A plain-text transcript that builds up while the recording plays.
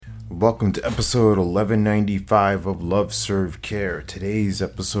Welcome to episode 1195 of Love Serve Care. Today's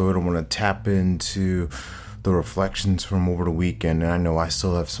episode, I want to tap into the reflections from over the weekend. And I know I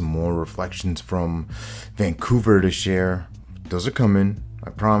still have some more reflections from Vancouver to share. Those are coming, I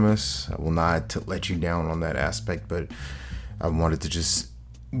promise. I will not let you down on that aspect, but I wanted to just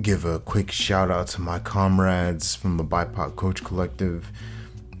give a quick shout out to my comrades from the BIPOC Coach Collective,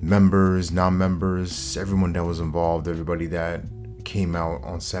 members, non-members, everyone that was involved, everybody that came out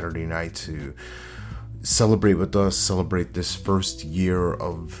on Saturday night to celebrate with us, celebrate this first year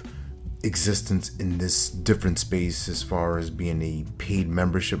of existence in this different space as far as being a paid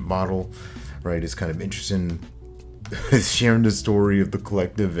membership model, right? It's kind of interesting sharing the story of the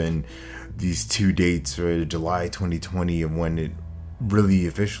collective and these two dates, right? July 2020 and when it really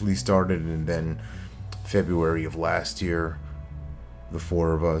officially started, and then February of last year, the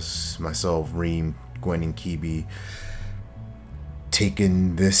four of us, myself, Reem, Gwen, and Kibi,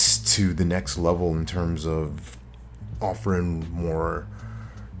 taking this to the next level in terms of offering more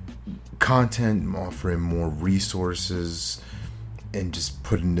content, offering more resources, and just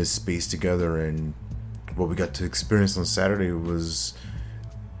putting this space together. And what we got to experience on Saturday was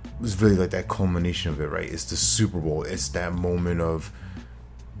really like that culmination of it, right? It's the Super Bowl. It's that moment of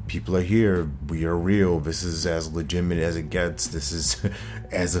people are here. We are real. This is as legitimate as it gets. This is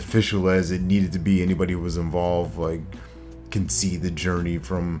as official as it needed to be. Anybody who was involved, can see the journey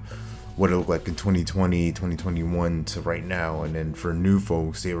from what it looked like in 2020, 2021 to right now. And then for new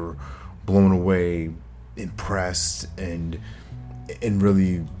folks, they were blown away, impressed, and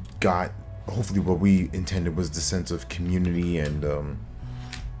really got, hopefully what we intended was the sense of community and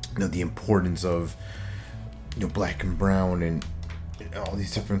the importance of black and brown and all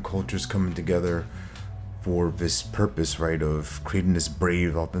these different cultures coming together for this purpose, right, of creating this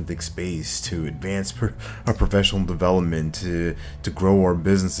brave, authentic space to advance our professional development, to grow our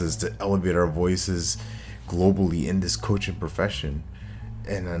businesses, to elevate our voices globally in this coaching profession.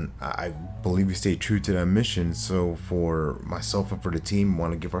 And I believe we stay true to that mission. So for myself and for the team, we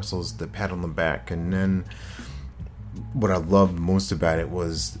want to give ourselves the pat on the back. And then what I loved most about it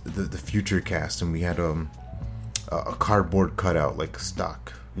was the future cast, and we had a cardboard cutout, like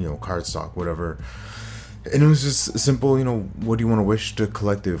stock, card stock, whatever. And it was just simple, what do you want to wish the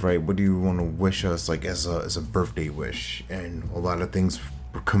collective, right? What do you want to wish us, as a birthday wish? And a lot of things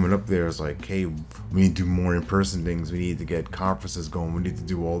were coming up there. It's like, hey, we need to do more in-person things. We need to get conferences going. We need to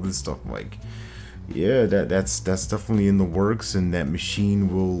do all this stuff. Yeah, that's definitely in the works, and that machine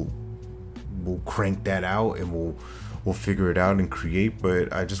will crank that out, and we'll figure it out and create.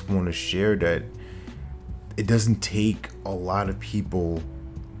 But I just want to share that it doesn't take a lot of people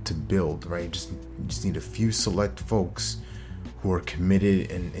to build, right? You just need a few select folks who are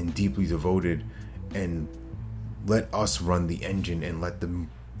committed and deeply devoted, and let us run the engine and let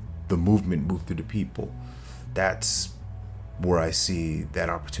the movement move through the people. That's where I see that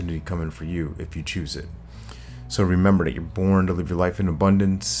opportunity coming for you if you choose it. So remember that you're born to live your life in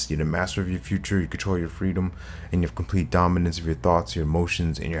abundance. You're the master of your future. You control your freedom, and you have complete dominance of your thoughts, your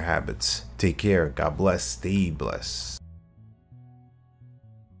emotions, and your habits. Take care. God bless. Stay blessed.